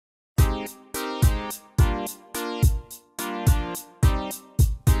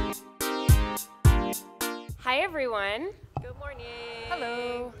Hi, everyone. Good morning.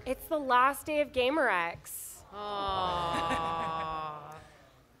 Hello. It's the last day of GamerX. Aww.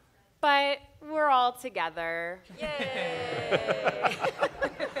 But we're all together. Yay.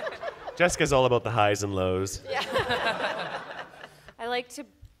 Jessica's all about the highs and lows. Yeah. I like to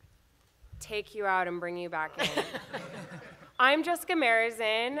take you out and bring you back in. I'm Jessica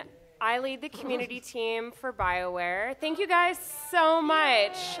Merizan. I lead the community team for BioWare. Thank you guys so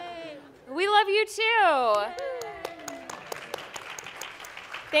much. Yay. We love you too.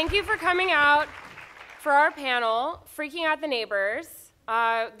 Thank you for coming out for our panel, Freaking Out the Neighbors.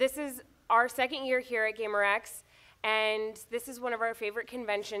 This is our second year here at GamerX, and this is one of our favorite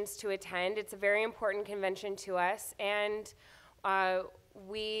conventions to attend. It's a very important convention to us, and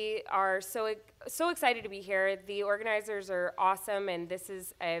we are so excited to be here. The organizers are awesome, and this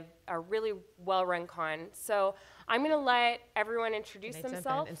is a really well-run con. So I'm going to let everyone introduce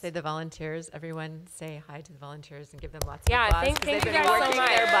themselves. And say the volunteers. Everyone say hi to the volunteers and give them lots of Yeah, applause. thank They've you been guys so working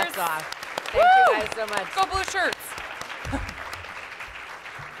much. their butts off. Thank you guys so much. Go blue shirts.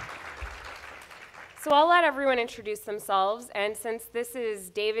 So I'll let everyone introduce themselves, and since this is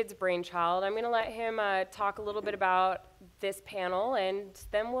David's brainchild, I'm going to let him talk a little bit about this panel, and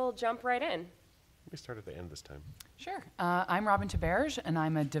then we'll jump right in. We start at the end this time. Sure. I'm Robyn Theberge, and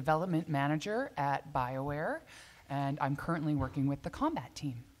I'm a development manager at BioWare, and I'm currently working with the combat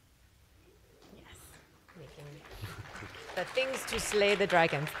team. Yes. Making the things to slay the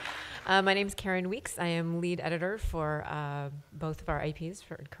dragons. My name is Karin Weeks. I am lead editor for both of our IPs,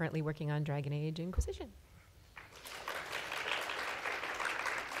 currently working on Dragon Age Inquisition.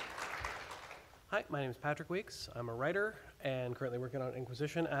 Hi, my name is Patrick Weeks. I'm a writer and currently working on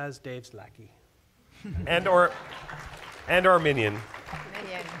Inquisition as Dave's lackey. and or minion.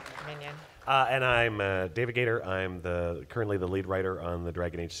 Minion. And I'm David Gaider. I'm currently the lead writer on the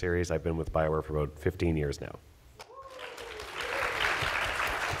Dragon Age series. I've been with BioWare for about 15 years now.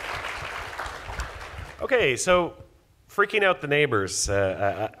 Okay, so Freaking Out the Neighbors.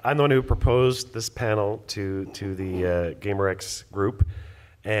 I'm the one who proposed this panel to the GamerX group,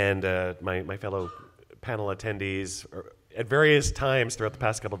 and my fellow panel attendees at various times throughout the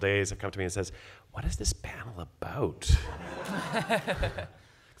past couple of days have come to me and says, "What is this panel about?"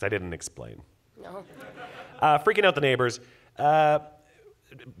 Because I didn't explain. No. Freaking Out the Neighbors.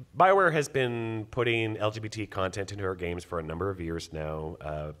 BioWare has been putting LGBT content into our games for a number of years now,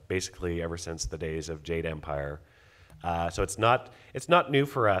 basically ever since the days of Jade Empire. So it's not new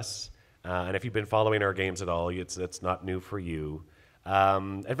for us, and if you've been following our games at all, it's not new for you.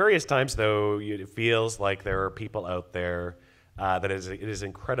 At various times, though, it feels like there are people out there that it is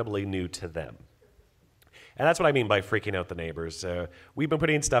incredibly new to them. And that's what I mean by freaking out the neighbors. We've been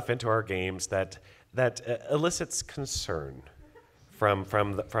putting stuff into our games that elicits concern from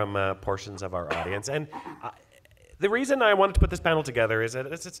portions of our audience. And the reason I wanted to put this panel together is that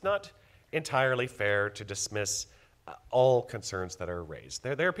it's not entirely fair to dismiss all concerns that are raised.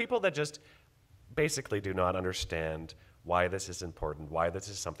 There are people that just basically do not understand why this is important, why this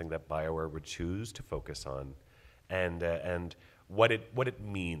is something that BioWare would choose to focus on, and what it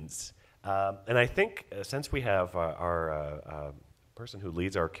means. And I think since we have our person who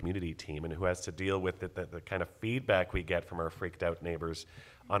leads our community team and who has to deal with the kind of feedback we get from our freaked out neighbors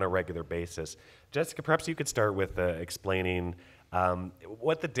on a regular basis, Jessica, perhaps you could start with explaining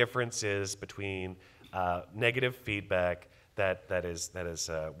what the difference is between negative feedback that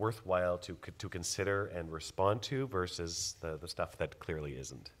is worthwhile to consider and respond to versus the stuff that clearly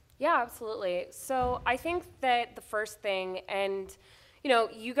isn't. Yeah, absolutely. So I think that the first thing, and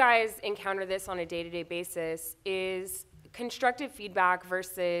you guys encounter this on a day-to-day basis, is constructive feedback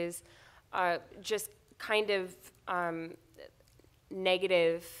versus just kind of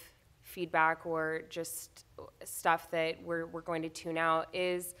negative feedback or just stuff that we're going to tune out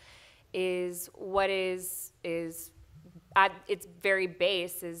is what is at its very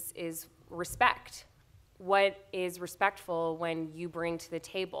base is respect. What is respectful when you bring to the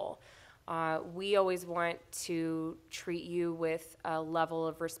table? We always want to treat you with a level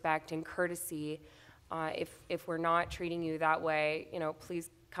of respect and courtesy. If we're not treating you that way, please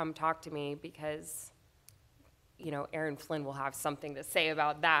come talk to me, because Aaron Flynn will have something to say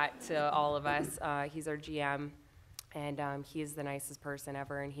about that to all of us. He's our GM, and he is the nicest person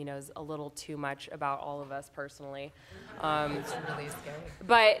ever, and he knows a little too much about all of us personally. It's really scary.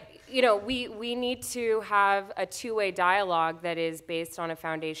 But we need to have a two-way dialogue that is based on a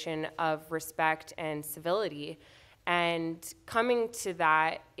foundation of respect and civility. And coming to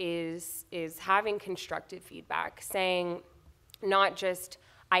that is having constructive feedback, saying not just,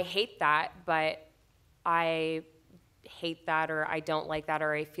 I hate that, but I hate that, or I don't like that,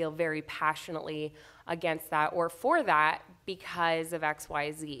 or I feel very passionately against that or for that because of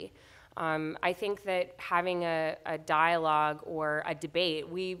XYZ. I think that having a dialogue or a debate,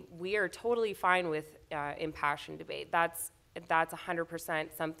 we are totally fine with impassioned debate. That's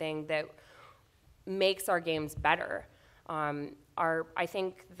 100% something that makes our games better. I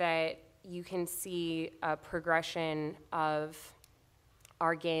think that you can see a progression of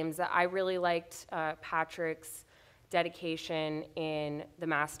our games. I really liked Patrick's dedication in The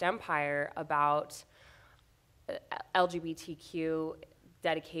Masked Empire about LGBTQ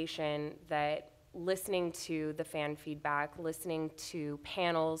dedication, that listening to the fan feedback, listening to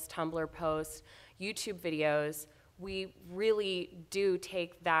panels, Tumblr posts, YouTube videos, we really do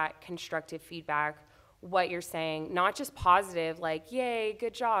take that constructive feedback, what you're saying, not just positive, like, yay,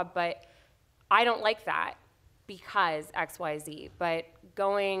 good job, but I don't like that because XYZ, but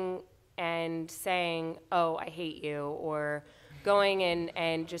going and saying, oh, I hate you, or going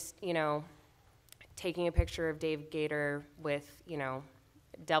and just, taking a picture of Gaider with,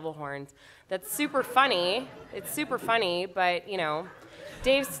 devil horns. That's super funny. It's super funny, but,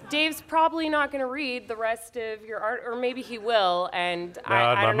 Dave's probably not going to read the rest of your art, or maybe he will, and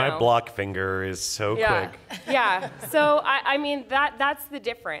I don't know. My block finger is so quick. Yeah, so I mean, that's the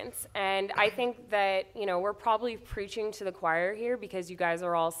difference, and I think that, we're probably preaching to the choir here because you guys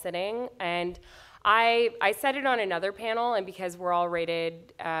are all sitting, and I said it on another panel, and because we're all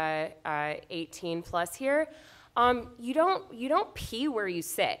rated 18 plus here, you don't pee where you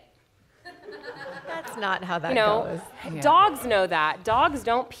sit. That's not how that goes. Yeah. Dogs know that. Dogs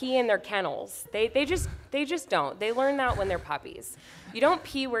don't pee in their kennels. They just don't. They learn that when they're puppies. You don't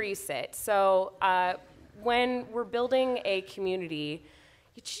pee where you sit. So when we're building a community,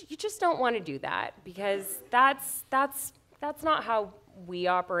 you just don't want to do that, because that's not how we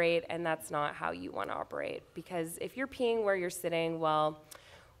operate, and that's not how you want to operate. Because if you're peeing where you're sitting, well,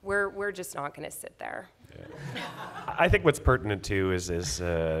 we're just not going to sit there. Yeah. I think what's pertinent too is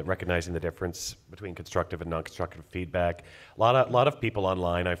recognizing the difference between constructive and non-constructive feedback. A lot of people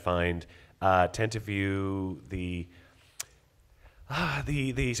online, I find, tend to view the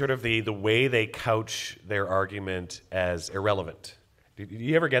sort of the way they couch their argument as irrelevant. Do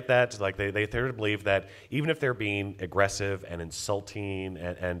you ever get that? Like they tend to believe that even if they're being aggressive and insulting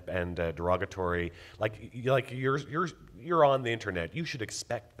and derogatory, like you're on the internet, you should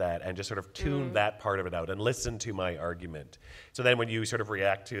expect that, and just sort of tune that part of it out and listen to my argument. So then when you sort of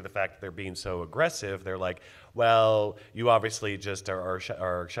react to the fact that they're being so aggressive, they're like, well, you obviously just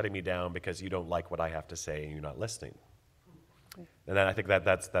are shutting me down because you don't like what I have to say and you're not listening. And then I think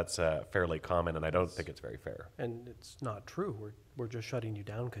that's fairly common, and I don't think it's very fair. And it's not true. We're just shutting you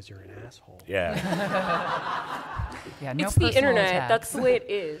down because you're an asshole. Yeah. Yeah, no It's the personal internet. attacks. That's the way it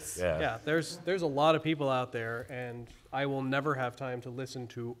is. Yeah, there's a lot of people out there, and I will never have time to listen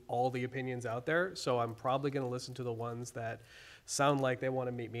to all the opinions out there, so I'm probably going to listen to the ones that sound like they want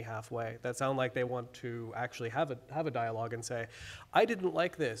to meet me halfway, that sound like they want to actually have a dialogue and say, I didn't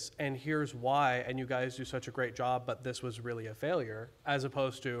like this, and here's why, and you guys do such a great job, but this was really a failure, as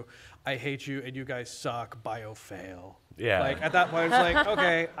opposed to, I hate you and you guys suck, bio-fail. Yeah. Like, at that point, it's like,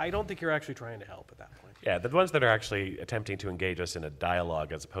 okay, I don't think you're actually trying to help at that point. Yeah, the ones that are actually attempting to engage us in a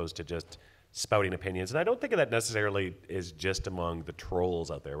dialogue as opposed to just spouting opinions. And I don't think that necessarily is just among the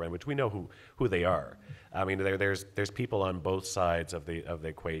trolls out there, right? Which we know who they are. I mean, there's people on both sides of the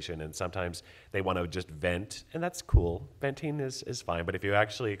equation, and sometimes they want to just vent, and that's cool. Venting is fine, but if you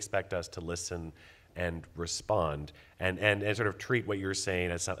actually expect us to listen and respond and sort of treat what you're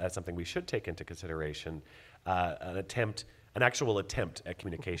saying as something we should take into consideration, an actual attempt at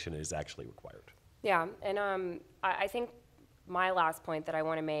communication is actually required. Yeah, and I think my last point that I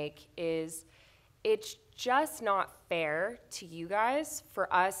want to make is it's just not fair to you guys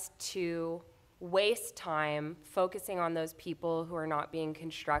for us to waste time focusing on those people who are not being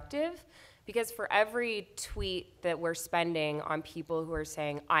constructive, because for every tweet that we're spending on people who are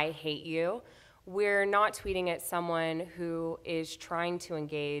saying, I hate you, we're not tweeting at someone who is trying to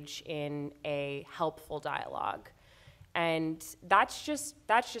engage in a helpful dialogue. And that's just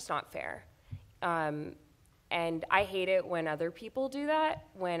not fair. And I hate it when other people do that,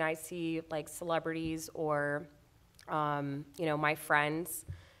 when I see like celebrities or, my friends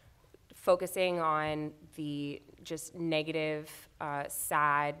focusing on the just negative,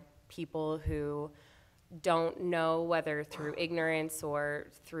 sad people who don't know, whether through ignorance or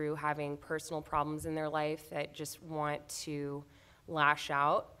through having personal problems in their life, that just want to lash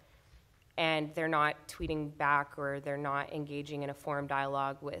out. And they're not tweeting back, or they're not engaging in a forum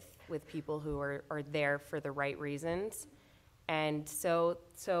dialogue with people who are there for the right reasons. And so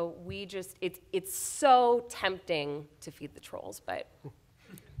we just, it's so tempting to feed the trolls, but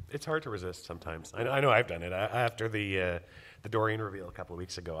it's hard to resist sometimes. I know I've done it. After the Dorian reveal a couple of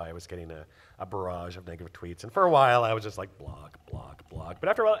weeks ago, I was getting a barrage of negative tweets, and for a while I was just like block. But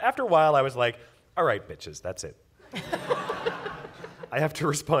after a while, I was like, all right, bitches, that's it. I have to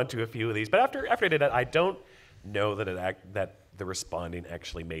respond to a few of these. But after I did that, I don't know that the responding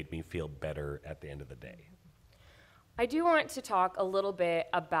actually made me feel better at the end of the day. I do want to talk a little bit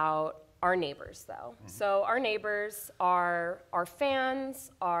about our neighbors, though. So our neighbors are our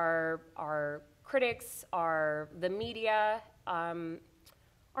fans, our critics, the media,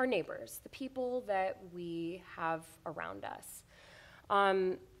 our neighbors, the people that we have around us.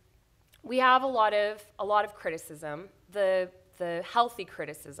 We have a lot of criticism, the healthy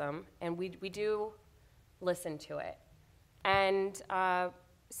criticism, and we do listen to it. And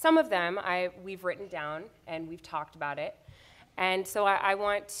some of them we've written down and we've talked about it. And so I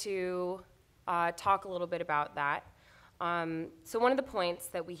want to talk a little bit about that. So one of the points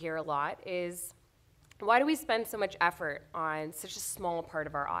that we hear a lot is, why do we spend so much effort on such a small part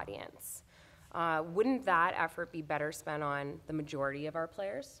of our audience? Wouldn't that effort be better spent on the majority of our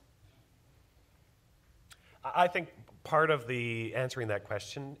players? I think part of the answering that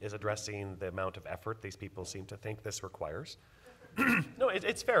question is addressing the amount of effort these people seem to think this requires. No,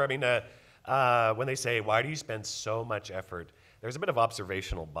 it's fair. I mean, when they say, why do you spend so much effort, there's a bit of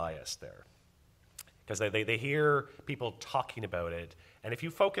observational bias there. Because they hear people talking about it, and if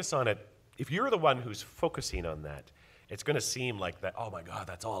you focus on it, if you're the one who's focusing on that, it's going to seem like that, oh my God,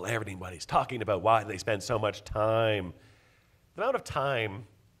 that's all everybody's talking about. Why do they spend so much time? The amount of time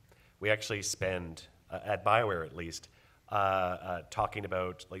we actually spend, at BioWare at least, talking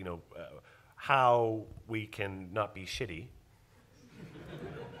about how we can not be shitty,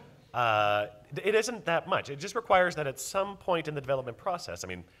 it isn't that much. It just requires that at some point in the development process, I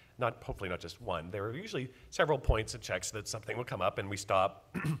mean, hopefully not just one, there are usually several points and checks that something will come up and we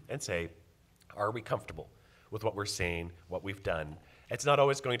stop and say, are we comfortable with what we're saying, what we've done? It's not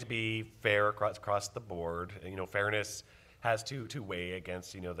always going to be fair across the board. Fairness has to weigh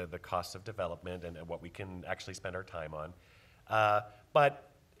against the costs of development and what we can actually spend our time on.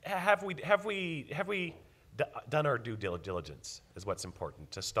 But have we done our due diligence is what's important,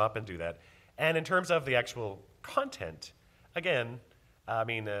 to stop and do that. And in terms of the actual content, again, I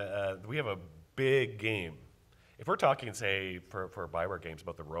mean, we have a big game. If we're talking, say, for BioWare games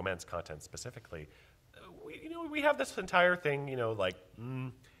about the romance content specifically, we have this entire thing,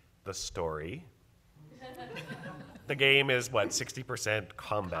 the story. The game is, 60%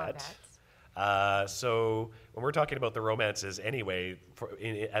 combat. So when we're talking about the romances anyway,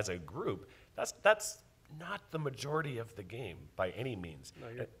 as a group, that's not the majority of the game by any means. No,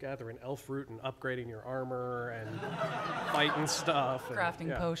 you're gathering elf fruit and upgrading your armor and fighting stuff.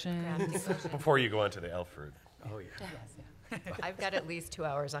 Crafting potions. Before you go on to the elf fruit. Oh, yeah. Yes, yeah. I've got at least 2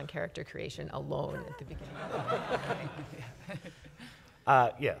 hours on character creation alone at the beginning.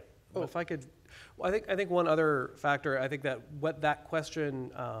 Yeah. Oh, if I could, well, I think one other factor, I think that what that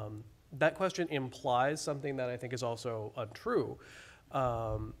question implies something that I think is also untrue,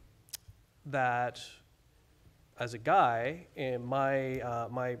 that as a guy, in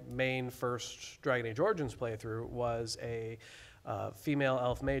my main first Dragon Age Origins playthrough was a female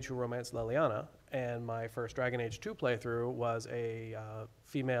elf mage who romanced Leliana, and my first Dragon Age 2 playthrough was a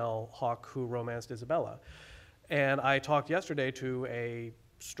female hawk who romanced Isabella. And I talked yesterday to a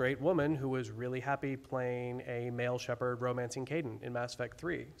straight woman who was really happy playing a male shepherd romancing Kaden in Mass Effect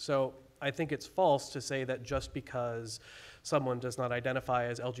 3. So I think it's false to say that just because someone does not identify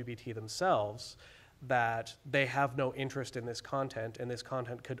as LGBT themselves, that they have no interest in this content, and this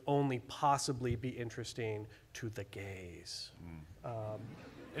content could only possibly be interesting to the gays.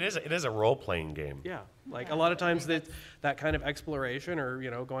 It is a role-playing game. Yeah, like a lot of times that kind of exploration,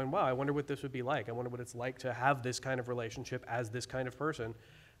 or going, wow, I wonder what this would be like. I wonder what it's like to have this kind of relationship as this kind of person.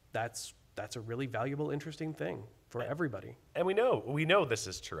 That's a really valuable, interesting thing for everybody. And we know this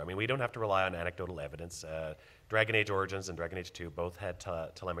is true. I mean, we don't have to rely on anecdotal evidence. Dragon Age Origins and Dragon Age 2 both had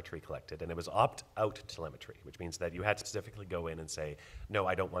telemetry collected, and it was opt-out telemetry, which means that you had to specifically go in and say, no,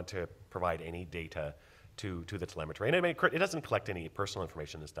 I don't want to provide any data to the telemetry. And it doesn't collect any personal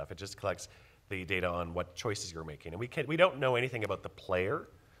information and stuff. It just collects the data on what choices you're making. And we don't know anything about the player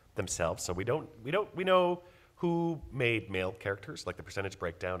themselves, so we know who made male characters, like the percentage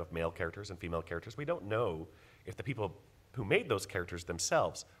breakdown of male characters and female characters. We don't know if the people who made those characters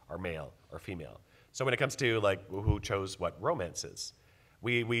themselves are male or female. So when it comes to who chose what romances,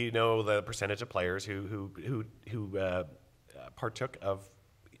 we know the percentage of players who partook of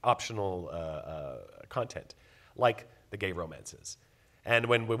optional content, like the gay romances. And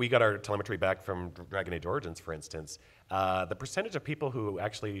when we got our telemetry back from Dragon Age Origins, for instance, the percentage of people who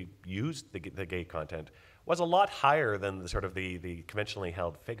actually used the gay content was a lot higher than the sort of the conventionally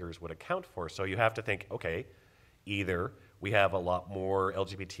held figures would account for. So you have to think, okay, either we have a lot more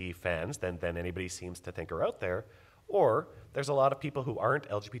LGBT fans than anybody seems to think are out there, or there's a lot of people who aren't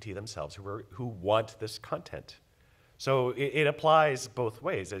LGBT themselves who want this content. So it applies both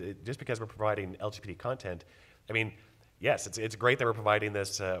ways. Just because we're providing LGBT content, I mean, yes, it's great that we're providing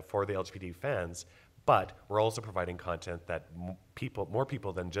this for the LGBT fans, but we're also providing content that more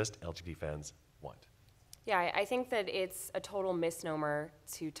people than just LGBT fans want. Yeah, I think that it's a total misnomer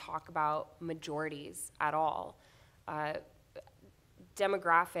to talk about majorities at all.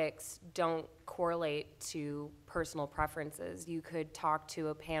 Demographics don't correlate to personal preferences. You could talk to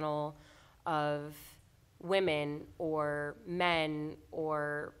a panel of women or men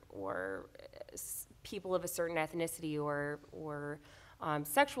or people of a certain ethnicity or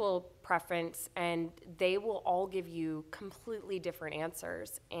sexual preference, and they will all give you completely different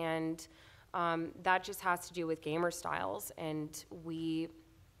answers. And that just has to do with gamer styles. And we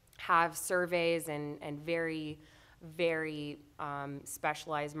have surveys and very, very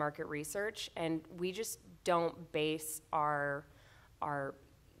specialized market research, and we just don't base our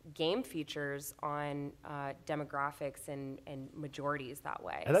game features on demographics and majorities that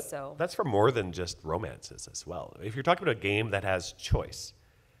way. And that's for more than just romances as well. If you're talking about a game that has choice,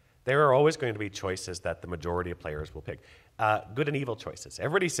 there are always going to be choices that the majority of players will pick. Good and evil choices.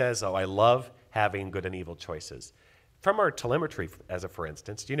 Everybody says, oh, I love having good and evil choices. From our telemetry, for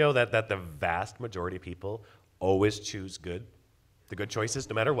instance, do you know that the vast majority of people always choose the good choices,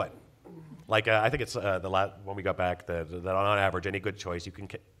 no matter what? Like, I think it's when we got back, that on average, any good choice,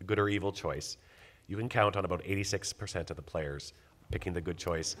 good or evil choice, you can count on about 86% of the players picking the good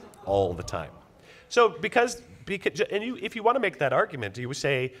choice all the time. So if you want to make that argument, you would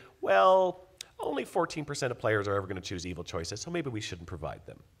say, well, only 14% of players are ever going to choose evil choices, so maybe we shouldn't provide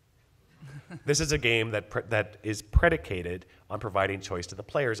them. This is a game that is predicated on providing choice to the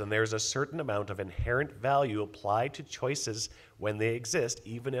players, and there's a certain amount of inherent value applied to choices when they exist,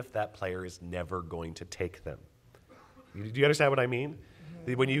 even if that player is never going to take them. Do you understand what I mean?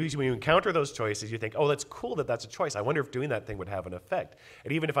 Mm-hmm. When you encounter those choices, you think, oh, that's cool that's a choice. I wonder if doing that thing would have an effect.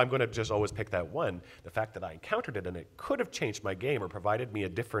 And even if I'm going to just always pick that one, the fact that I encountered it and it could have changed my game or provided me a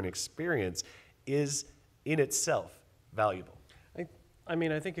different experience is in itself valuable. I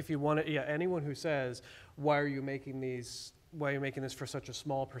mean, I think if you want to, anyone who says, why are you making this for such a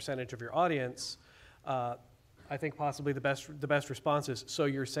small percentage of your audience? I think possibly the best response is, so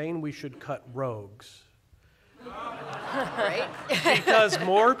you're saying we should cut rogues? Right? Because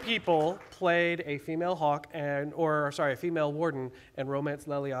more people played a female hawk a female warden and romance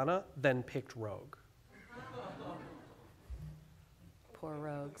Leliana than picked rogue. Poor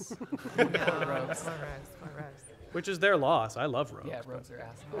rogues. Poor rogues. Poor rogues. Which is their loss. I love rogues. Yeah, rogues are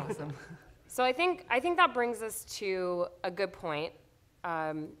awesome. So I think that brings us to a good point.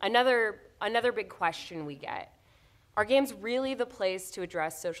 Another big question we get: are games really the place to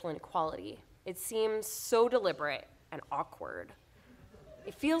address social inequality? It seems so deliberate and awkward.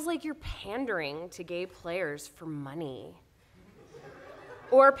 It feels like you're pandering to gay players for money,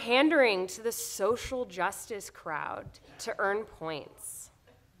 or pandering to the social justice crowd to earn points.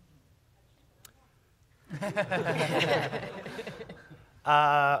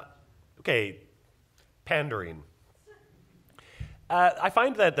 Okay, pandering. I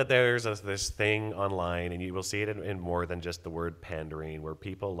find that there's this thing online, and you will see it in more than just the word pandering, where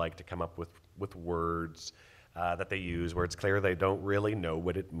people like to come up with words that they use where it's clear they don't really know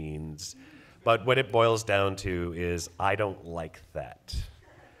what it means. But what it boils down to is, I don't like that.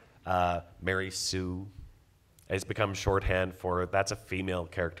 Mary Sue has become shorthand for, that's a female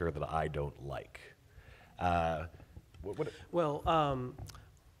character that I don't like. I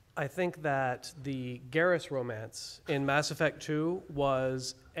think that the Garrus romance in Mass Effect 2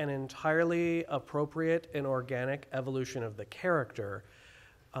 was an entirely appropriate and organic evolution of the character,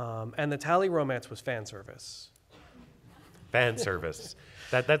 and the Tali romance was fan service. Fan service.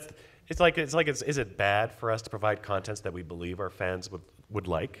 Is it bad for us to provide contents that we believe our fans would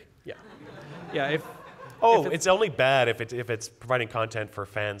like? Yeah, yeah. It's only bad if it's providing content for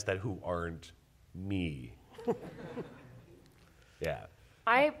fans who aren't me. Yeah.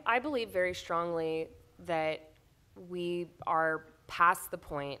 I believe very strongly that we are past the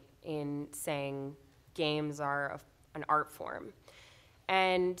point in saying games are an art form.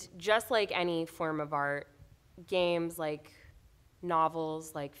 And just like any form of art, games like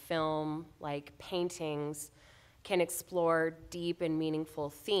novels, like film, like paintings can explore deep and meaningful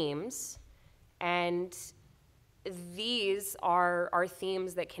themes. And these are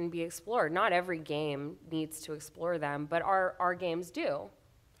themes that can be explored. Not every game needs to explore them, but our games do.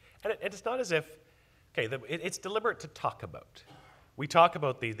 And it's not as if, okay, it's deliberate to talk about. We talk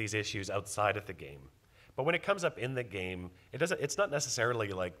about these issues outside of the game, but when it comes up in the game, it's not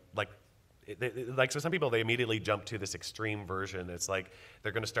necessarily like so some people, they immediately jump to this extreme version. It's like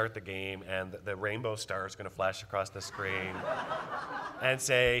they're going to start the game and the rainbow star is going to flash across the screen and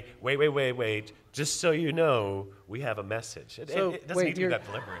say, wait, just so you know, we have a message. It doesn't need to be that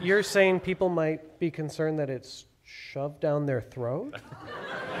deliberate. You're saying people might be concerned that it's shoved down their throat?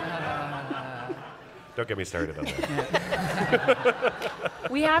 Don't get me started on that.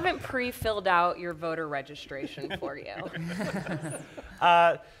 We haven't pre-filled out your voter registration for you.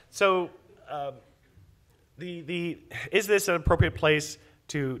 Is this an appropriate place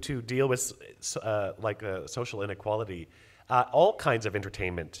to deal with social inequality? All kinds of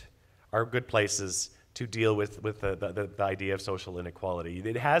entertainment are good places to deal with the idea of social inequality.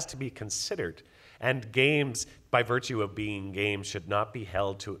 It has to be considered, and games, by virtue of being games, should not be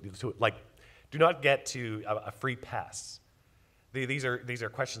held to do not get to a free pass. These are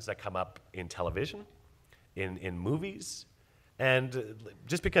questions that come up in television, in movies. And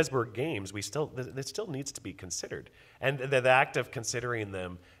just because we're games, it still needs to be considered. And the act of considering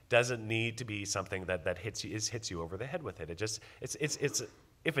them doesn't need to be something that hits you over the head with it. It's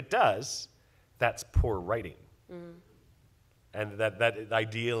if it does, that's poor writing. Mm. And that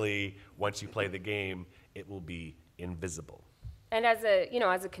ideally, once you play the game, it will be invisible. And as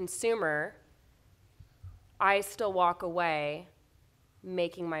a consumer, I still walk away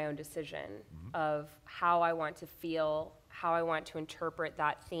making my own decision of how I want to feel, how I want to interpret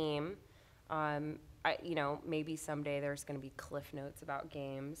that theme. Maybe someday there's going to be cliff notes about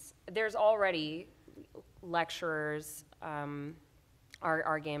games. There's already lecturers.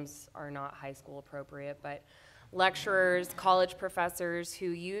 Our games are not high school appropriate, but lecturers, college professors who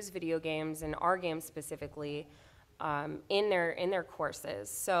use video games and our games specifically in their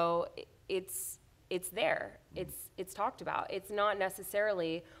courses. So it's there. It's talked about. It's not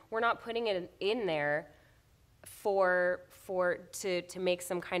necessarily, we're not putting it in there to make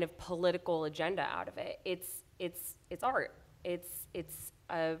some kind of political agenda out of it. It's art. It's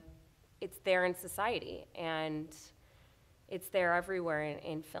there in society, and it's there everywhere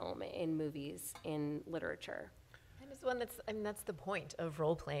in film, in movies, in literature. And it's one that's the point of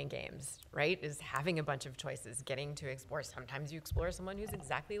role-playing games, right? Is having a bunch of choices, getting to explore. Sometimes you explore someone who's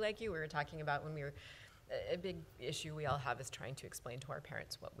exactly like you. We were talking about when we were, a big issue we all have is trying to explain to our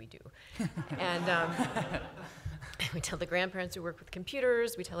parents what we do. And we tell the grandparents who work with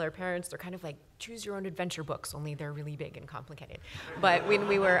computers, we tell our parents, they're kind of like choose your own adventure books, only they're really big and complicated. But when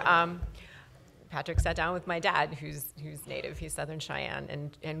we were, Patrick sat down with my dad, who's native, he's Southern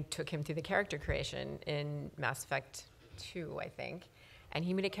Cheyenne, and took him through the character creation in Mass Effect 2, I think. And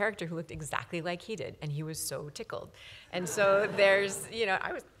he made a character who looked exactly like he did, and he was so tickled. And so there's,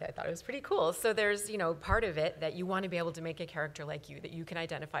 I thought it was pretty cool. So there's, part of it that you want to be able to make a character like you, that you can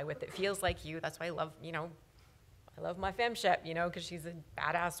identify with, that feels like you. That's why I love my femshep, because she's a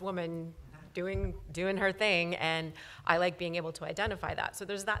badass woman doing her thing, and I like being able to identify that. So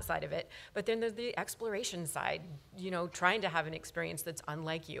there's that side of it. But then there's the exploration side, trying to have an experience that's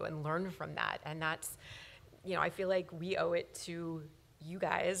unlike you and learn from that. And that's, I feel like we owe it to you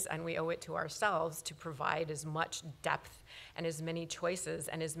guys, and we owe it to ourselves to provide as much depth and as many choices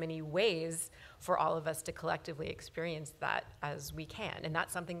and as many ways for all of us to collectively experience that as we can. And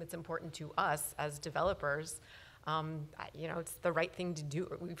that's something that's important to us as developers. It's the right thing to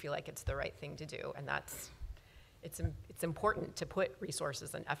do. We feel like it's the right thing to do, and it's important to put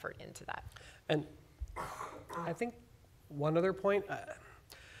resources and effort into that. And I think one other point,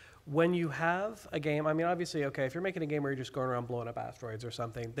 when you have a game, obviously, okay, if you're making a game where you're just going around blowing up asteroids or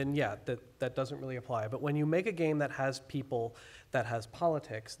something, then yeah, that doesn't really apply. But when you make a game that has people, that has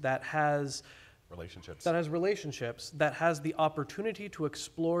politics, that has relationships, that has the opportunity to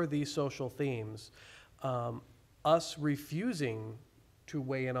explore these social themes, us refusing to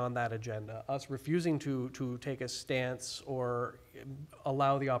weigh in on that agenda, us refusing to take a stance or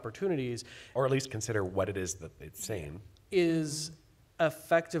allow the opportunities, or at least consider what it is that it's saying, is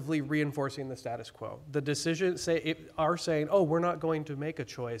effectively reinforcing the status quo. The decision are saying, oh, we're not going to make a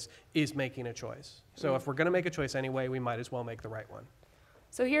choice, is making a choice. So if we're going to make a choice anyway, we might as well make the right one.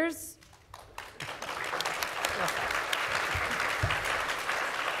 So here's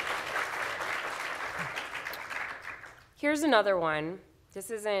another one.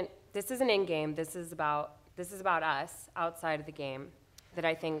 This isn't in game. This is about us outside of the game that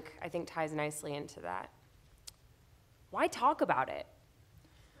I think ties nicely into that. Why talk about it?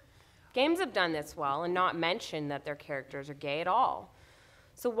 Games have done this well and not mentioned that their characters are gay at all.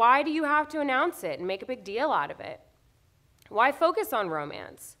 So why do you have to announce it and make a big deal out of it? Why focus on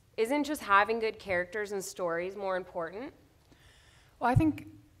romance? Isn't just having good characters and stories more important? Well, I think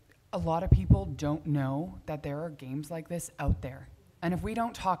a lot of people don't know that there are games like this out there. And if we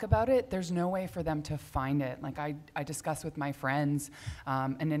don't talk about it, there's no way for them to find it. Like I discuss with my friends,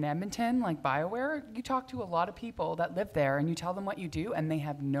 and in Edmonton, like BioWare, you talk to a lot of people that live there and you tell them what you do and they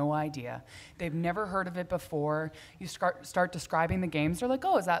have no idea. They've never heard of it before. You start describing the games, they're like,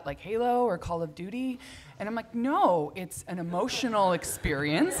 oh, is that like Halo or Call of Duty? And I'm like, no, it's an emotional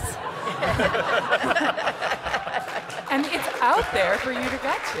experience. And it's out there for you to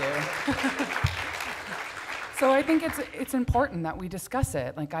get to. So I think it's important that we discuss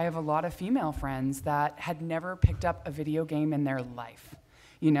it. Like I have a lot of female friends that had never picked up a video game in their life.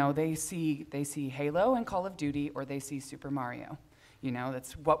 You know, they see Halo and Call of Duty, or they see Super Mario. You know,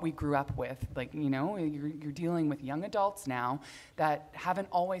 that's what we grew up with. Like, you know, you're dealing with young adults now that haven't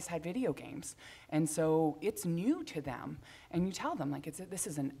always had video games. And so it's new to them. And you tell them, like, this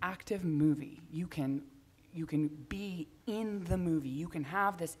is an active movie. You can be in the movie. You can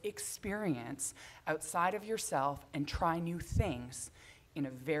have this experience outside of yourself and try new things in a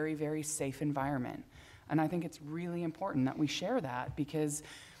very, very safe environment. And I think it's really important that we share that because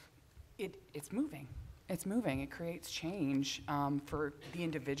it's moving. It's moving. It creates change for the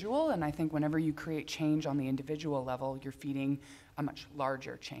individual. And I think whenever you create change on the individual level, you're feeding a much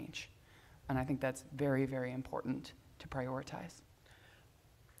larger change. And I think that's very, very important to prioritize.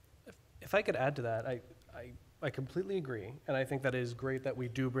 If I could add to that, I completely agree, and I think that is great that we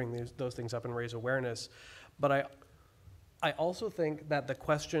do bring those things up and raise awareness, but I also think that the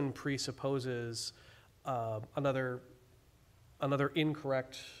question presupposes another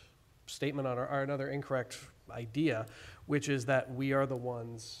incorrect statement or another incorrect idea, which is that we are the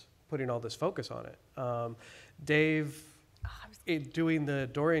ones putting all this focus on it. Dave, doing the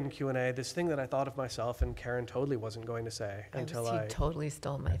Dorian Q&A, this thing that I thought of myself and Karin totally wasn't going to say until He totally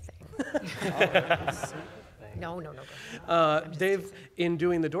stole my thing. No. Dave, in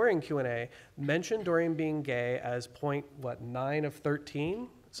doing the Dorian Q&A, mentioned Dorian being gay as point, 9 of 13?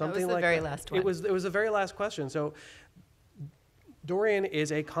 Something like that. That was the very last one. It was the very last question. So Dorian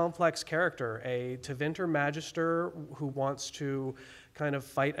is a complex character, a Tevinter magister who wants to kind of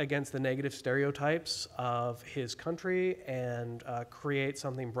fight against the negative stereotypes of his country and create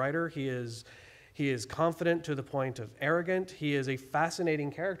something brighter. He is confident to the point of arrogant. He is a fascinating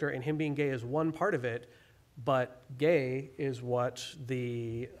character, and him being gay is one part of it. But gay is what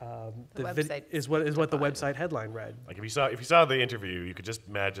the website headline read. Like if you saw the interview, you could just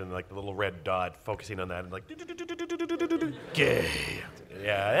imagine like the little red dot focusing on that and like gay.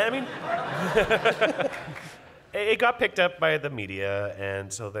 Yeah, I mean, it got picked up by the media,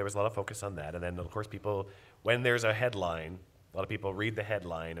 and so there was a lot of focus on that. And then of course people, when there's a headline, a lot of people read the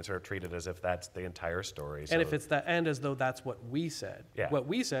headline and sort of treat it as if that's the entire story. So. And if it's that, and as though that's what we said. Yeah. What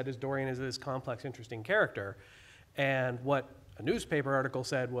we said is Dorian is this complex, interesting character, and what a newspaper article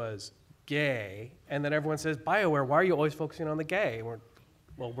said was gay, and then everyone says, BioWare, why are you always focusing on the gay?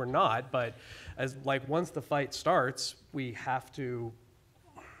 We're not, but as like once the fight starts, we have to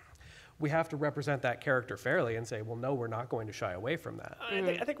represent that character fairly and say, well, no, we're not going to shy away from that.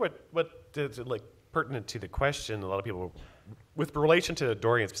 I think what is like pertinent to the question, a lot of people, with relation to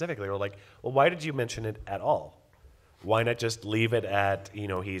Dorian specifically, are like, well, why did you mention it at all? Why not just leave it at, you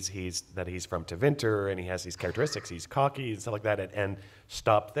know, he's from Tevinter and he has these characteristics, he's cocky and stuff like that, and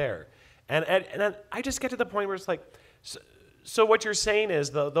stop there. And I just get to the point where it's like, so what you're saying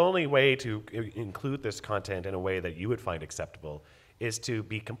is the only way to include this content in a way that you would find acceptable is to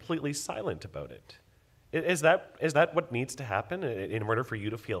be completely silent about it. Is that what needs to happen in order for you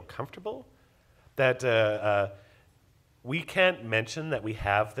to feel comfortable? That we can't mention that we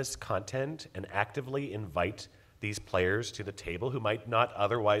have this content and actively invite these players to the table who might not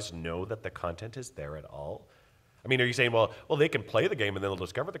otherwise know that the content is there at all? I mean, are you saying, well, they can play the game and then they'll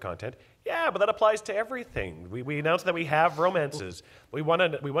discover the content? Yeah, but that applies to everything. We announced that we have romances. We want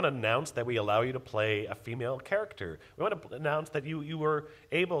to announce that we allow you to play a female character. We want to announce that you were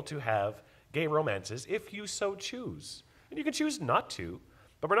able to have gay romances if you so choose. And you can choose not to.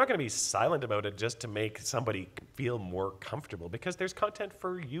 But we're not going to be silent about it just to make somebody feel more comfortable, because there's content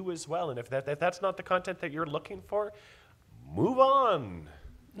for you as well. And if that's not the content that you're looking for, move on.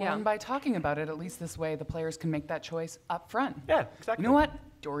 Well, and by talking about it, at least this way, the players can make that choice up front. Yeah, exactly. You know what?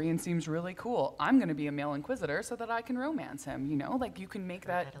 Dorian seems really cool. I'm going to be a male inquisitor so that I can romance him. You know, like you can make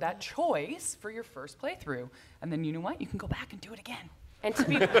that choice for your first playthrough. And then you know what? You can go back and do it again. And to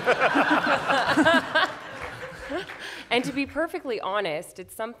be And to be perfectly honest,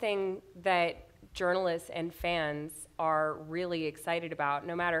 it's something that journalists and fans are really excited about,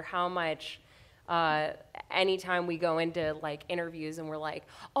 no matter how much anytime we go into like interviews and we're like,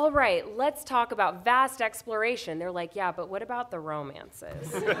 all right, let's talk about vast exploration. They're like, yeah, but what about the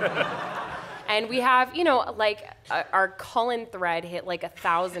romances? And we have, you know, like our Cullen thread hit like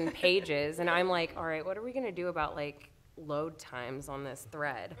 1,000 pages. And I'm like, all right, what are we going to do about like load times on this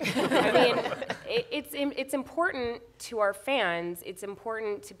thread? I mean, it's important to our fans. It's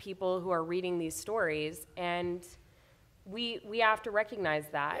important to people who are reading these stories. And we have to recognize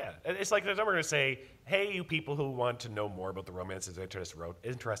that. Yeah, it's like we're going to say, hey, you people who want to know more about the romances,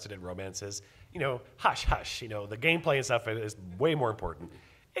 interested in romances, you know, hush, hush. You know, the gameplay and stuff is way more important.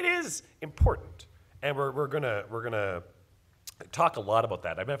 It is important, and we're gonna talk a lot about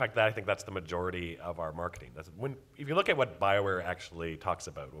that. In fact, I think that's the majority of our marketing. If you look at what BioWare actually talks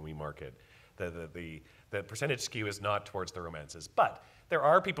about when we market, the percentage skew is not towards the romances, but there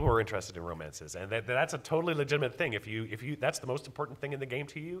are people who are interested in romances, and that's a totally legitimate thing. If you that's the most important thing in the game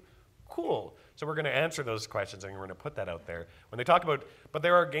to you, cool. So we're going to answer those questions, and we're going to put that out there. When they talk about, but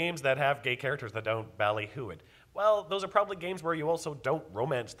there are games that have gay characters that don't ballyhoo it. Well, those are probably games where you also don't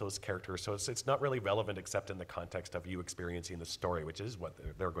romance those characters, so it's not really relevant except in the context of you experiencing the story, which is what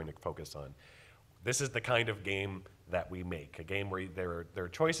they're going to focus on. This is the kind of game that we make, a game where there are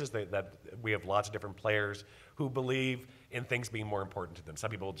choices that we have lots of different players who believe in things being more important to them.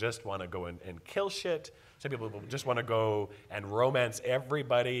 Some people just want to go and kill shit. Some people just want to go and romance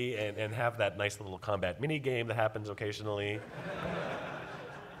everybody and have that nice little combat mini game that happens occasionally.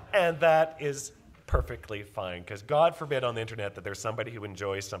 And that is perfectly fine, because God forbid on the internet that there's somebody who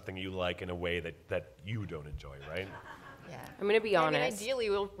enjoys something you like in a way that you don't enjoy, right? Yeah. I'm going to be honest. I mean, ideally,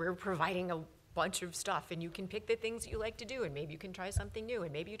 we're providing a bunch of stuff, and you can pick the things that you like to do, and maybe you can try something new,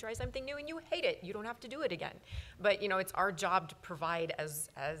 and maybe you try something new and you hate it. You don't have to do it again. But, you know, it's our job to provide as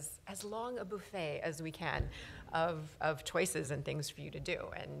long a buffet as we can of choices and things for you to do.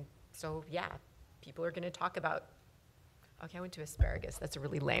 And so, yeah, people are going to talk about, okay, I went to asparagus. That's a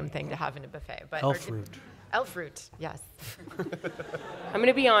really lame thing to have in a buffet. But Elf fruit. Elf fruit, yes. I'm going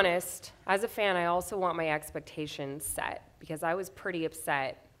to be honest. As a fan, I also want my expectations set, because I was pretty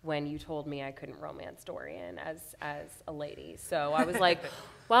upset when you told me I couldn't romance Dorian as a lady. So I was like,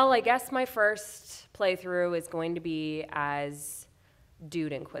 well, I guess my first playthrough is going to be as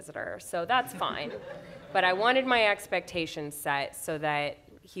Dude Inquisitor, so that's fine. But I wanted my expectations set so that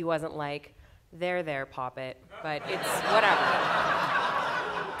he wasn't like, there, Poppet, but it's whatever.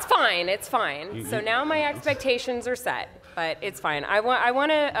 It's fine. So now my expectations are set, but it's fine. I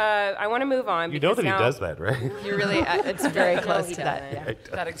want to move on. You know that he does that, right? You really, it's very close he to that. doesn't.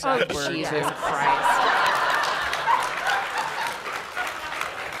 Yeah. That exact word, Jesus too. Christ.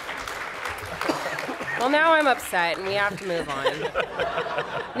 Well, now I'm upset, and we have to move on.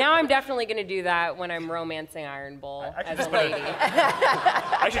 Now I'm definitely going to do that when I'm romancing Iron Bull as a lady.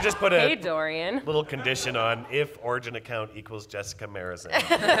 I should just put Hey, a Dorian. little condition on if origin account equals Jessica Merizan.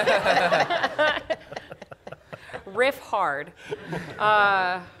 Riff hard.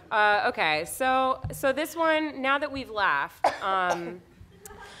 Okay, so this one, now that we've laughed,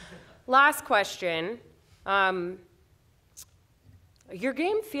 last question. Your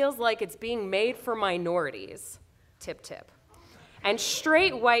game feels like it's being made for minorities, tip. And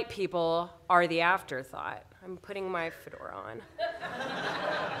straight white people are the afterthought. I'm putting my fedora on.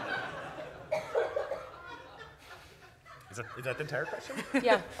 Is that the entire question?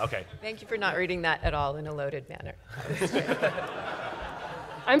 Yeah. Okay. Thank you for not reading that at all in a loaded manner.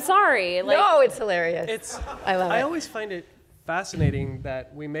 I'm sorry. Like, No, it's hilarious. I love it. I always find it fascinating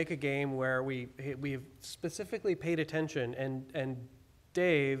that we make a game where we've specifically paid attention, and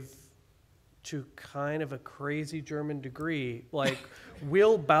Dave, to kind of a crazy German degree, like,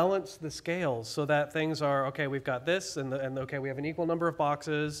 we'll balance the scales so that things are, okay, we've got this, and okay, we have an equal number of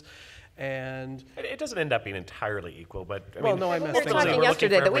boxes, and It doesn't end up being entirely equal, but I Well, mean, no, I We messed were things we're up. talking looking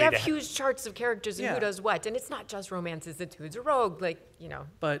yesterday for that we have everybody to huge charts of characters and Yeah. who does what, and it's not just romances, it's who's a rogue, like, you know.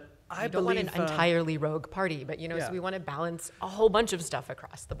 but I You don't want believe an entirely rogue party, but, you know, yeah. so we want to balance a whole bunch of stuff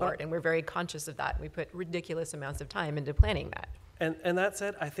across the board, and we're very conscious of that. We put ridiculous amounts of time into planning that. And that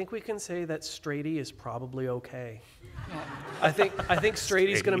said, I think we can say that Strady is probably okay. I think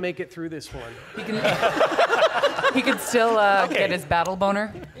Strady's going to make it through this one. He could still get his battle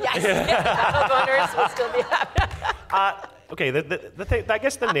boner. Yes, battle boners will still be happening. okay, the thing, I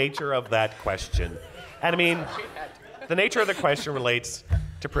guess the nature of that question, and I mean, the nature of the question relates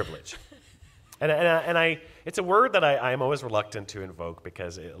to privilege. And it's a word that I'm always reluctant to invoke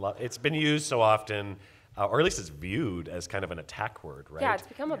because it's been used so often or at least it's viewed as kind of an attack word, right? Yeah, it's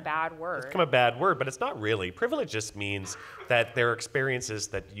become a bad word. It's become a bad word, but it's not really. Privilege just means that there are experiences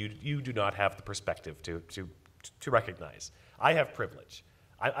that you do not have the perspective to recognize. I have privilege.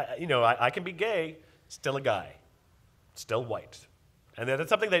 I can be gay, still a guy, still white. And that's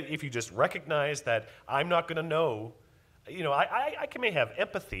something that if you just recognize that I'm not going to know, I may have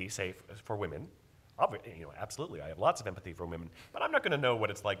empathy, say, for women. Absolutely, I have lots of empathy for women, but I'm not going to know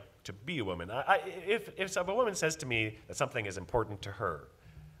what it's like to be a woman. If a woman says to me that something is important to her,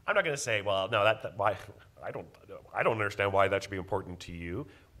 I'm not going to say, well, no, why I don't understand why that should be important to you.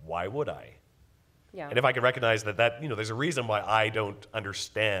 Why would I? Yeah. And if I can recognize that there's a reason why I don't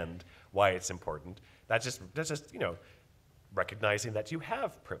understand why it's important, that's just recognizing that you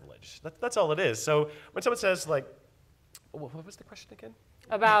have privilege. That's all it is. So when someone says like, what was the question again?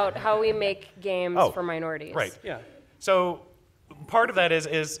 About how we make games for minorities. Right. Yeah. So part of that is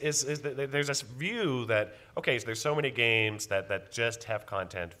that there's this view that, okay, so there's so many games that just have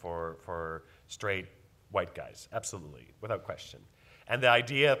content for straight white guys. Absolutely, without question. And the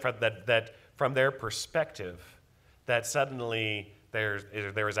idea that from their perspective, that suddenly there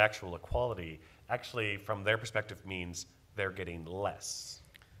is actual equality, actually from their perspective means they're getting less.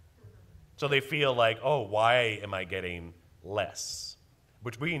 So they feel like, oh, why am I getting less?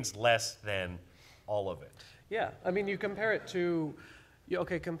 Which means less than all of it. Yeah, I mean, you compare it to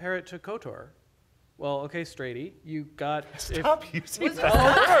KOTOR. Well, okay, straighty, you got... Stop using that.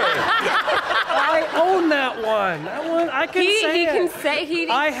 I own that one. That one, I can say it. He can say...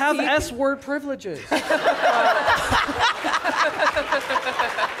 I have S-word privileges.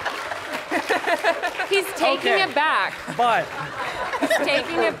 He's taking it back. But... He's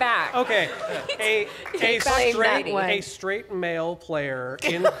taking it back. Okay, a straight male player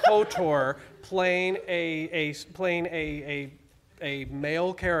in KOTOR playing a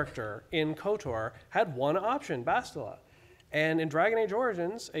male character in KOTOR had one option, Bastila. And in Dragon Age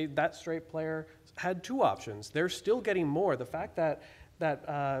Origins, that straight player had two options. They're still getting more. The fact that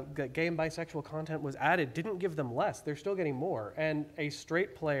gay and bisexual content was added didn't give them less. They're still getting more. And a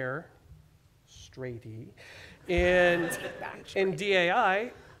straight player, straighty, in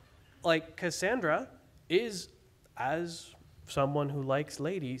DAI, like Cassandra, is, as someone who likes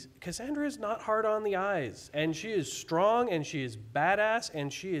ladies, Cassandra is not hard on the eyes. And she is strong, and she is badass,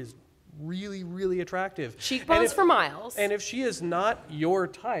 and she is really, really attractive. Cheekbones for miles. And if she is not your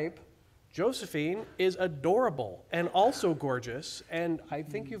type, Josephine is adorable and also gorgeous. And I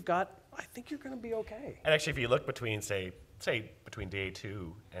think you're going to be okay. And actually, if you look between, say between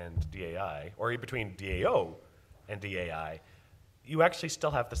DA2 and DAI, or between DAO and DAI, you actually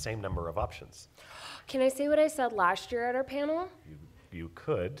still have the same number of options. Can I say what I said last year at our panel? You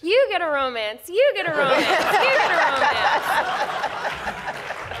could. You get a romance. You get a romance. You get a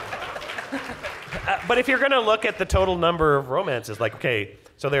romance. But if you're going to look at the total number of romances, like, okay,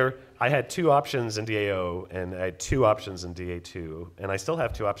 so I had 2 options in DAO, and I had 2 options in DA2, and I still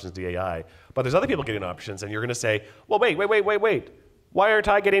have 2 options in DAI, but there's other people getting options, and you're going to say, well, wait. Why aren't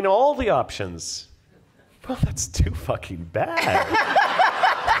I getting all the options? Well, that's too fucking bad.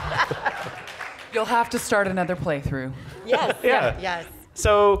 You'll have to start another playthrough. Yes. Yeah. Yes.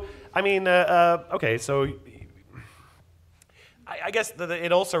 So, I mean, okay, so I guess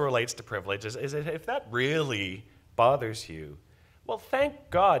it also relates to privilege. Is if that really bothers you, well, thank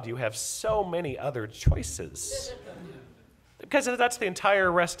God you have so many other choices. Because that's the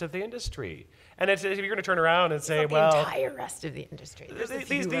entire rest of the industry. And if you're going to turn around and say, well... the entire rest of the industry.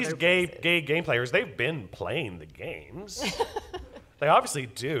 These gay game players, they've been playing the games. They obviously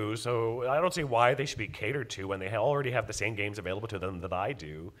do, so I don't see why they should be catered to when they already have the same games available to them that I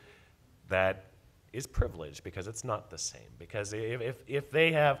do. That is privilege, because it's not the same. Because if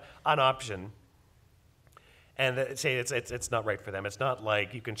they have an option, and say it's not right for them, it's not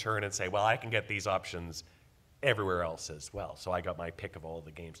like you can churn and say, well, I can get these options everywhere else as well, so I got my pick of all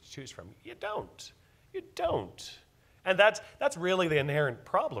the games to choose from. You don't. And that's really the inherent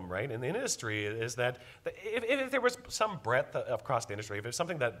problem, right, in the industry, is that if there was some breadth across the industry, if it's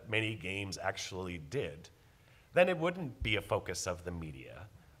something that many games actually did, then it wouldn't be a focus of the media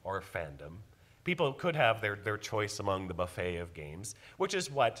or fandom. People could have their choice among the buffet of games, which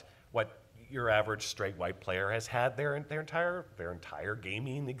is what your average straight white player has had their entire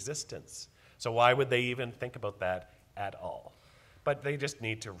gaming existence. So why would they even think about that at all? But they just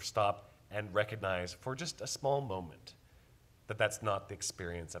need to stop and recognize for just a small moment that that's not the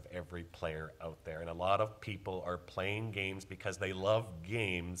experience of every player out there. And a lot of people are playing games because they love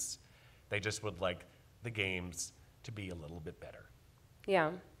games. They just would like the games to be a little bit better.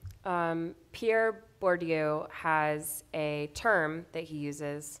 Yeah. Pierre Bourdieu has a term that he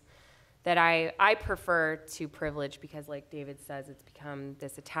uses that I prefer to privilege because, like David says, it's become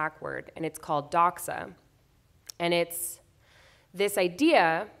this attack word, and it's called doxa. And it's this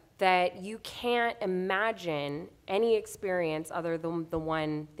idea that you can't imagine any experience other than the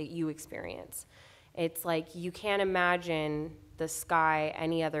one that you experience. It's like you can't imagine the sky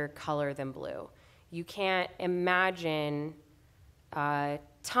any other color than blue. You can't imagine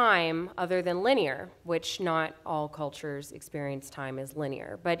time other than linear, which not all cultures experience time as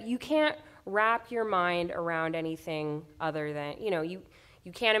linear. But you can't wrap your mind around anything other than, you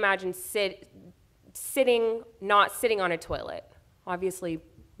can't imagine not sitting on a toilet. Obviously,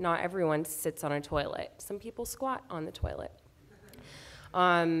 not everyone sits on a toilet. Some people squat on the toilet.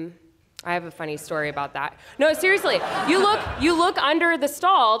 I have a funny story about that. No, seriously, you look under the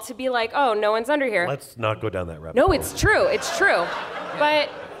stall to be like, oh, no one's under here. Let's not go down that rabbit hole. No, it's true. But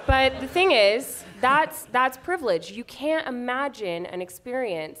the thing is, that's privilege. You can't imagine an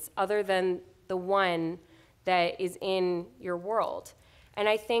experience other than the one that is in your world. And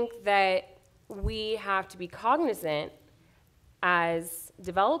I think that we have to be cognizant as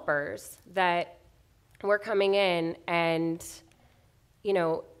developers that we're coming in and,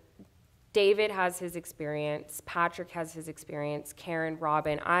 David has his experience, Patrick has his experience, Karin,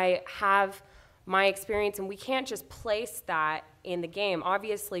 Robyn. I have my experience, and we can't just place that in the game.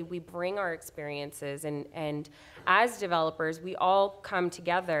 Obviously, we bring our experiences, and as developers, we all come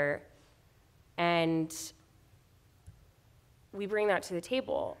together and we bring that to the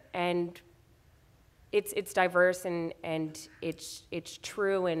table. And it's diverse and it's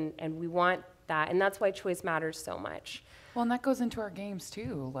true, and we want that, and that's why choice matters so much. Well, and that goes into our games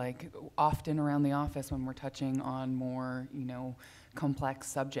too. Like often around the office when we're touching on more, complex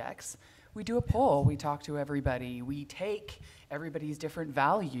subjects, we do a poll. We talk to everybody. We take everybody's different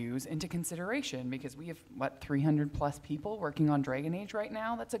values into consideration because we have 300 plus people working on Dragon Age right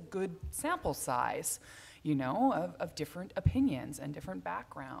now. That's a good sample size, of different opinions and different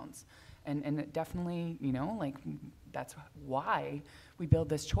backgrounds. And it definitely, that's why we build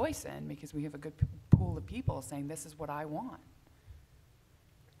this choice in, because we have a good pool of people saying, this is what I want.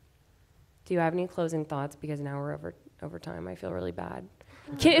 Do you have any closing thoughts? Because now we're over time. I feel really bad.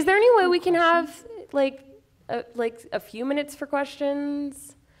 Is there any way we can have a few minutes for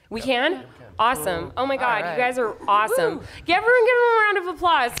questions? We can? Awesome. Oh my God, you guys are awesome. Everyone give them a round of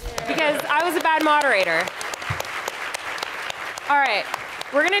applause because I was a bad moderator. All right.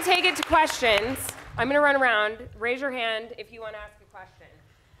 We're going to take it to questions. I'm going to run around. Raise your hand if you want to ask a question.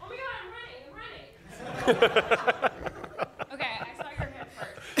 Oh my God, I'm running. Okay, I saw your hand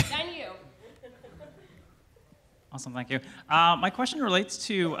first. Then you. Awesome, thank you. My question relates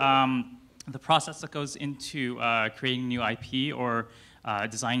to the process that goes into creating new IP or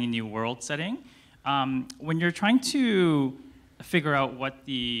designing a new world setting. When you're trying to figure out what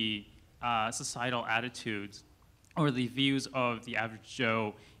the societal attitudes or the views of the average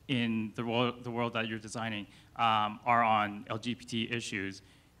Joe in the world that you're designing are on LGBT issues,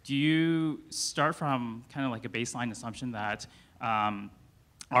 do you start from kind of like a baseline assumption that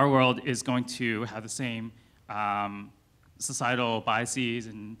our world is going to have the same societal biases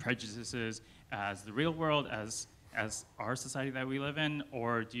and prejudices as the real world, as our society that we live in?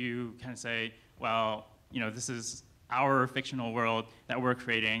 Or do you kind of say, well, this is our fictional world that we're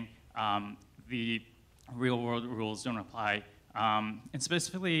creating, the real world rules don't apply? And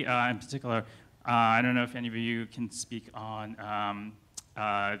specifically, in particular, I don't know if any of you can speak on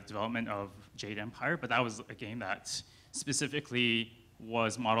the development of Jade Empire, but that was a game that specifically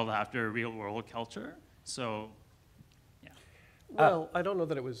was modeled after real world culture. So, yeah. Well, I don't know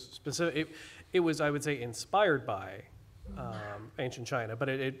that it was specific. It was, I would say, inspired by ancient China, but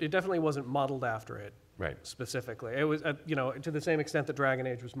it definitely wasn't modeled after it. Right. Specifically, it was to the same extent that Dragon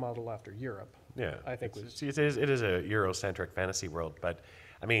Age was modeled after Europe. Yeah, I think it is a Eurocentric fantasy world, but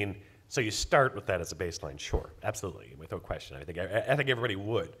I mean, so you start with that as a baseline, sure, absolutely, without question. I think everybody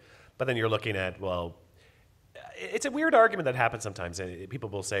would, but then you're looking at, well, it's a weird argument that happens sometimes. People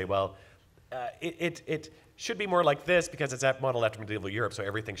will say, well, it should be more like this because it's modeled after medieval Europe, so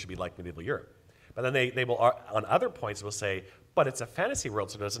everything should be like medieval Europe. But then they will, on other points, will say, but it's a fantasy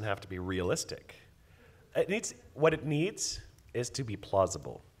world, so it doesn't have to be realistic. What it needs is to be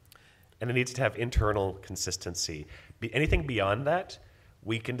plausible, and it needs to have internal consistency. Anything beyond that,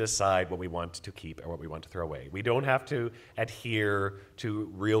 we can decide what we want to keep or what we want to throw away. We don't have to adhere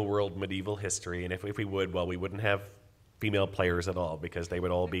to real-world medieval history, and if we would, well, we wouldn't have female players at all because they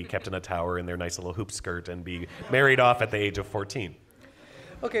would all be kept in a tower in their nice little hoop skirt and be married off at the age of 14.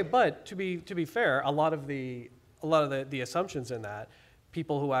 Okay, but to be fair, a lot of the assumptions in that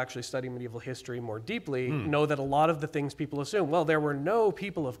people who actually study medieval history more deeply know that a lot of the things people assume, well, there were no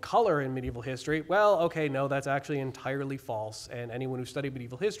people of color in medieval history. Well, okay, no, that's actually entirely false. And anyone who studied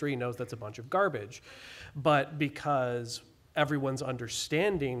medieval history knows that's a bunch of garbage. But because everyone's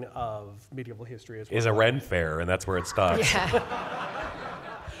understanding of medieval history is a Ren fair, and that's where it stops.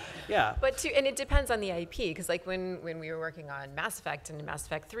 Yeah. But and it depends on the IP, because like when we were working on Mass Effect and Mass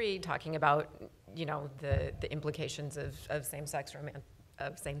Effect 3, talking about the implications of same-sex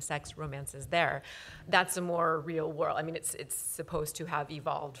romances there, that's a more real world. I mean, it's supposed to have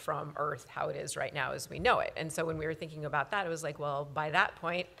evolved from Earth how it is right now as we know it. And so when we were thinking about that, it was like, well, by that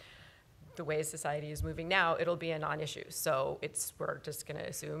point, the way society is moving now, it'll be a non-issue. So we're just going to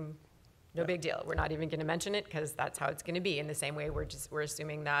assume no big deal. We're not even going to mention it because that's how it's going to be. In the same way, we're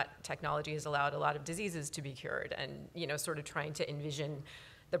assuming that technology has allowed a lot of diseases to be cured, and sort of trying to envision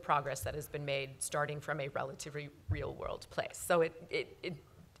the progress that has been made starting from a relatively real world place. So it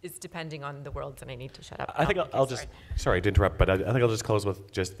is depending on the worlds, and I need to shut up. I think I'll just, sorry to interrupt, but I think I'll just close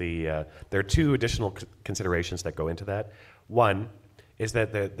with just there are two additional considerations that go into that. One is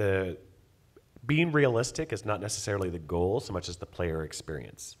that the being realistic is not necessarily the goal so much as the player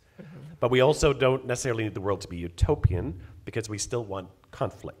experience. But we also don't necessarily need the world to be utopian because we still want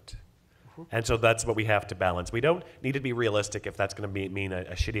conflict. And so that's what we have to balance. We don't need to be realistic if that's going to mean a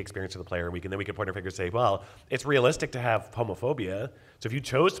shitty experience for the player. Then we can point our finger and say, well, it's realistic to have homophobia. So if you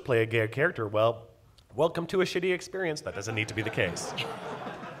chose to play a gay character, well, welcome to a shitty experience. That doesn't need to be the case.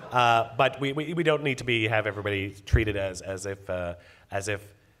 But we don't need to have everybody treated as if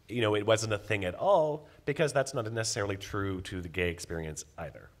it wasn't a thing at all, because that's not necessarily true to the gay experience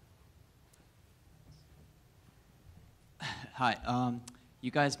either. Hi.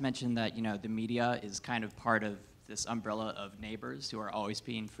 You guys mentioned that the media is kind of part of this umbrella of neighbors who are always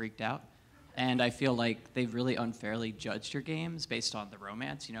being freaked out, and I feel like they've really unfairly judged your games based on the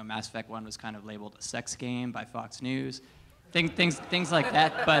romance. Mass Effect 1 was kind of labeled a sex game by Fox News, things like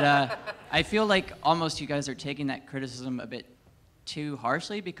that. But I feel like almost you guys are taking that criticism a bit too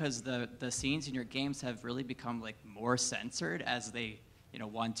harshly, because the scenes in your games have really become like more censored as they.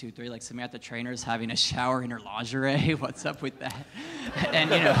 1, 2, 3, like Samantha Trainor's having a shower in her lingerie. What's up with that? And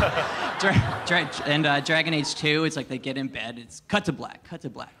Dragon Age 2, it's like they get in bed, it's cut to black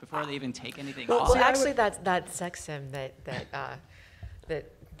before they even take anything off. Well, actually, that sex sim that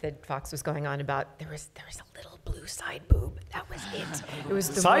Fox was going on about, there was a little blue side boob. That was it. It was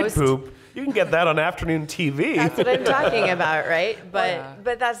the side boob. You can get that on afternoon TV. That's what I'm talking about, right?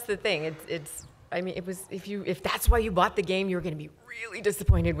 But that's the thing. I mean, it was if that's why you bought the game, you were going to be really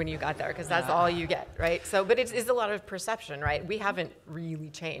disappointed when you got there, because that's all you get, right? So, but it's a lot of perception, right? We haven't really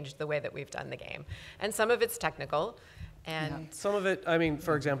changed the way that we've done the game, and some of it's technical, and some of it. I mean,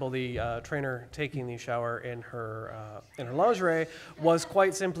 for example, the trainer taking the shower in her lingerie was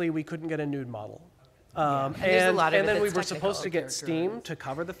quite simply we couldn't get a nude model. And then we were supposed to get Steam to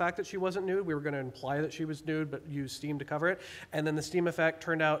cover the fact that she wasn't nude. We were going to imply that she was nude, but use Steam to cover it. And then the Steam effect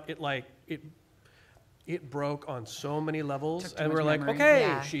turned out it broke on so many levels, and we're like,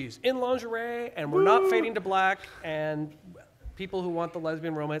 okay, she's in lingerie, and we're not fading to black, and people who want the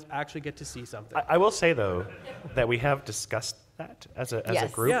lesbian romance actually get to see something. I will say, though, that we have discussed that as a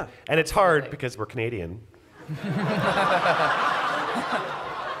group, and it's hard because we're Canadian.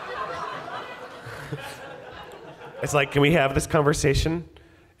 It's like, can we have this conversation?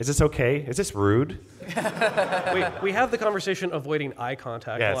 Is this okay? Is this rude? we have the conversation avoiding eye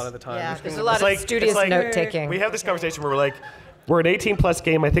contact a lot of the time. Yeah, there's a lot of studious note-taking. We have this conversation where we're like, we're an 18-plus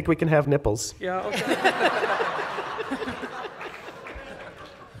game. I think we can have nipples. Yeah, okay.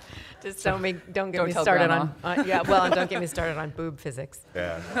 Just don't get me started on and don't get me started on boob physics.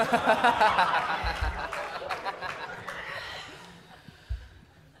 Yeah.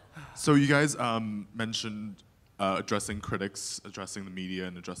 So you guys mentioned addressing critics, addressing the media,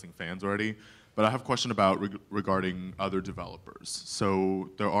 and addressing fans already. But I have a question about regarding other developers. So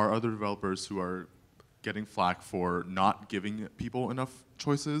there are other developers who are getting flack for not giving people enough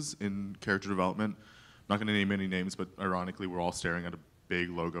choices in character development. I'm not going to name any names, but ironically, we're all staring at a big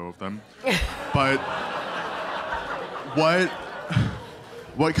logo of them. But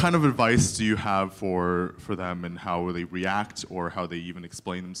what kind of advice do you have for them, and how they react, or how they even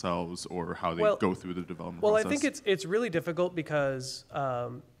explain themselves, or how they go through the development process? Well, I think it's really difficult because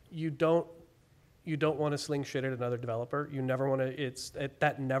you don't want to sling shit at another developer. You never want to.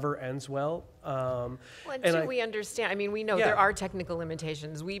 That never ends well. We understand. I mean, we know there are technical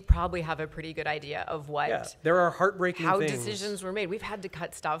limitations. We probably have a pretty good idea of what. Yeah, there are heartbreaking how things. decisions were made. We've had to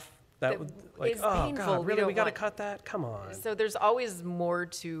cut stuff. That is painful. God, really? We got to cut that? Come on. So there's always more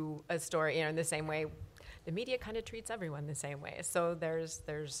to a story, in the same way. the media kind of treats everyone the same way. So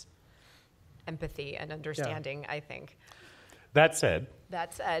there's empathy and understanding, I think. That said,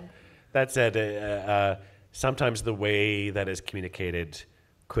 sometimes the way that is communicated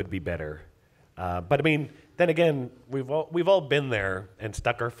could be better. But I mean, then again, we've all been there and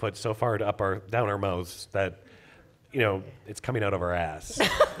stuck our foot so far down our mouths that, it's coming out of our ass.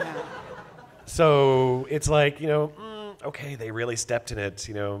 So it's like, okay, they really stepped in it,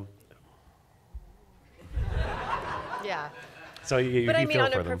 Yeah. So you But I you mean, feel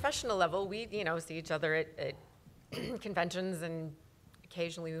on for a them. professional level, we, see each other at conventions, and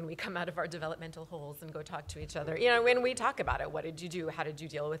occasionally when we come out of our developmental holes and go talk to each other, when we talk about it, what did you do? How did you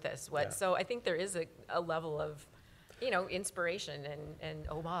deal with this? So I think there is a level of, inspiration and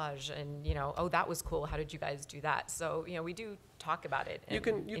homage and, oh, that was cool. How did you guys do that? So, we do talk about it and You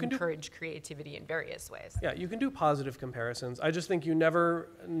can encourage creativity in various ways. Yeah, you can do positive comparisons. I just think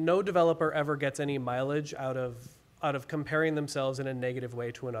no developer ever gets any mileage out of comparing themselves in a negative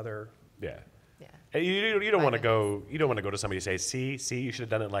way to another. Yeah. Yeah. You don't want to go. You don't want to go to somebody and say, "See, you should have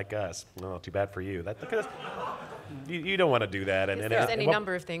done it like us." No, too bad for you. You don't want to do that. And There's any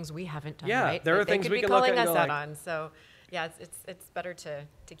number of things we haven't done Yeah, right. there are that they things could we be can look calling at and us go out like- on. So, yeah, it's better to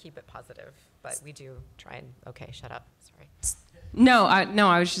keep it positive. But we do try and shut up. Sorry. No,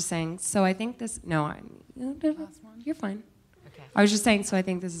 I was just saying. So I think this. No, you're fine. Okay. I was just saying. So I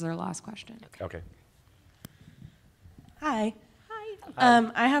think this is our last question. Okay. Hi.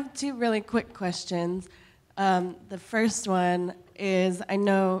 I have two really quick questions. The first one is, I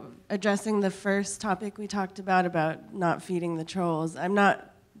know addressing the first topic we talked about not feeding the trolls. I'm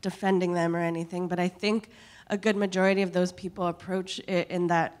not defending them or anything, but I think a good majority of those people approach it in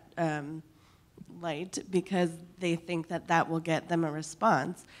that light because they think that will get them a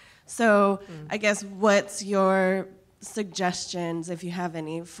response. So I guess what's your suggestions, if you have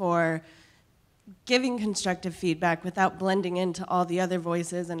any, for giving constructive feedback without blending into all the other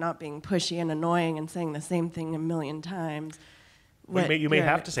voices and not being pushy and annoying and saying the same thing a million times? You may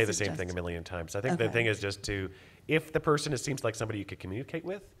have to say the same thing a million times. I think the thing is just if the person seems like somebody you could communicate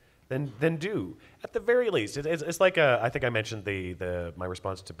with, then do. At the very least, it's like I think I mentioned my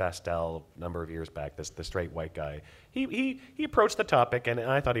response to Bastel a number of years back. The straight white guy. He approached the topic, and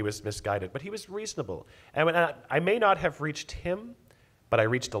I thought he was misguided, but he was reasonable. And I may not have reached him, but I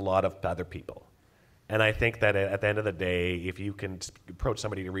reached a lot of other people. And I think that at the end of the day, if you can approach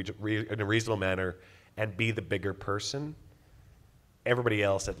somebody in a reasonable manner and be the bigger person, everybody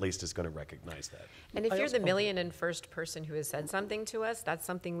else at least is going to recognize that. And if you're the million and first person who has said something to us, that's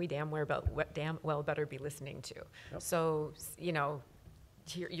something we damn well better be listening to. Yep. So,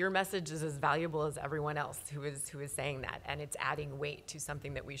 your message is as valuable as everyone else who is saying that, and it's adding weight to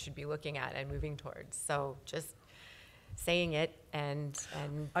something that we should be looking at and moving towards. So just saying it and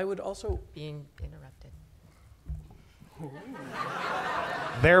I would also being interrupted.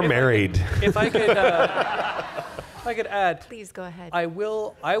 They're married. If I could add, please go ahead. I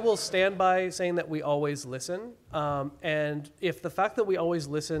will stand by saying that we always listen. And if the fact that we always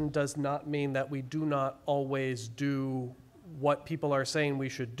listen does not mean that we do not always do what people are saying we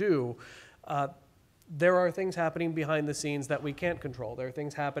should do, there are things happening behind the scenes that we can't control. There are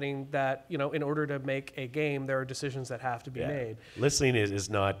things happening that, in order to make a game, there are decisions that have to be made. Listening is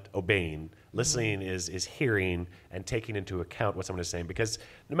not obeying. Listening is hearing and taking into account what someone is saying. Because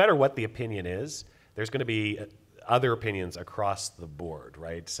no matter what the opinion is, there's going to be other opinions across the board,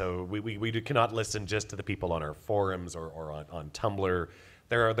 right? So we cannot listen just to the people on our forums or on Tumblr.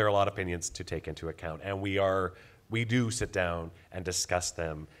 There are a lot of opinions to take into account. And we do sit down and discuss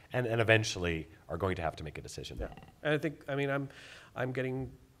them and eventually are going to have to make a decision. Yeah. And I'm getting,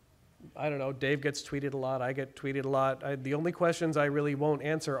 I don't know, Dave gets tweeted a lot, I get tweeted a lot. The only questions I really won't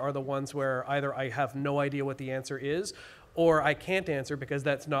answer are the ones where either I have no idea what the answer is or I can't answer because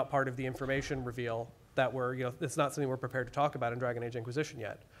that's not part of the information reveal that it's not something we're prepared to talk about in Dragon Age Inquisition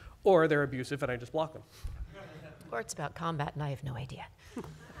yet. Or they're abusive and I just block them. Or it's about combat and I have no idea.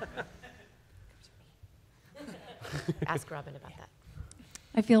 Ask Robyn about that.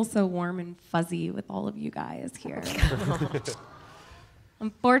 I feel so warm and fuzzy with all of you guys here.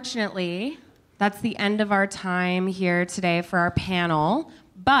 Unfortunately, that's the end of our time here today for our panel.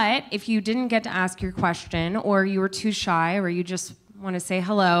 But if you didn't get to ask your question, or you were too shy, or you just want to say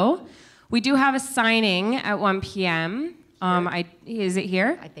hello, we do have a signing at 1 p.m. Is it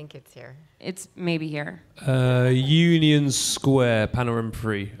here? I think it's here. It's maybe here. Union Square, Panorama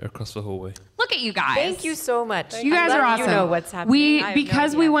 3, across the hallway. Look at you guys. Thank you so much. You guys are awesome. You know what's happening.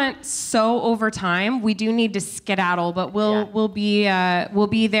 Because we went so over time, we do need to skedaddle, but we'll be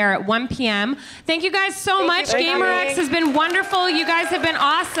there at 1 p.m. Thank you guys so much. GamerX has been wonderful. You guys have been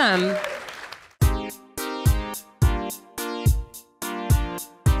awesome.